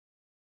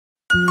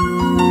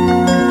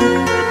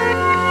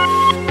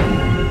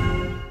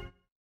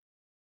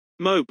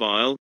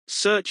Mobile,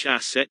 search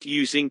asset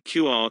using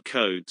QR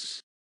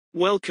codes.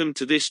 Welcome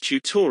to this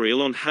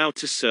tutorial on how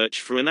to search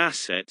for an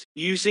asset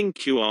using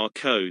QR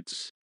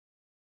codes.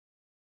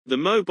 The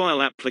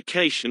mobile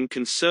application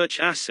can search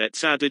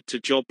assets added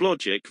to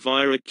Joblogic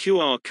via a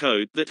QR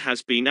code that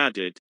has been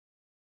added.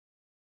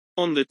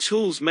 On the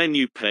Tools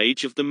menu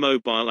page of the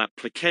mobile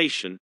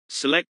application,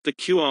 select the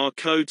QR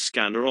code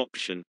scanner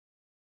option.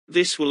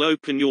 This will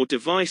open your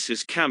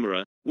device's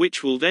camera,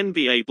 which will then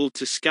be able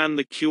to scan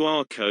the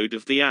QR code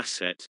of the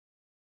asset.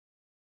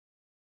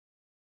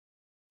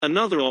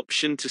 Another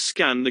option to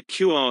scan the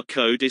QR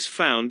code is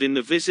found in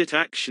the Visit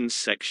Actions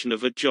section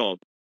of a job.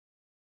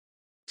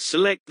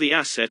 Select the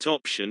Asset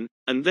option,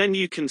 and then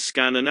you can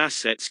scan an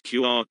asset's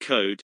QR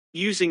code,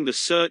 using the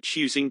Search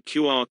using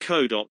QR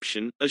code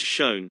option, as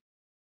shown.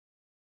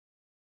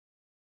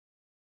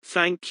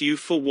 Thank you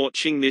for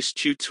watching this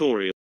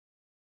tutorial.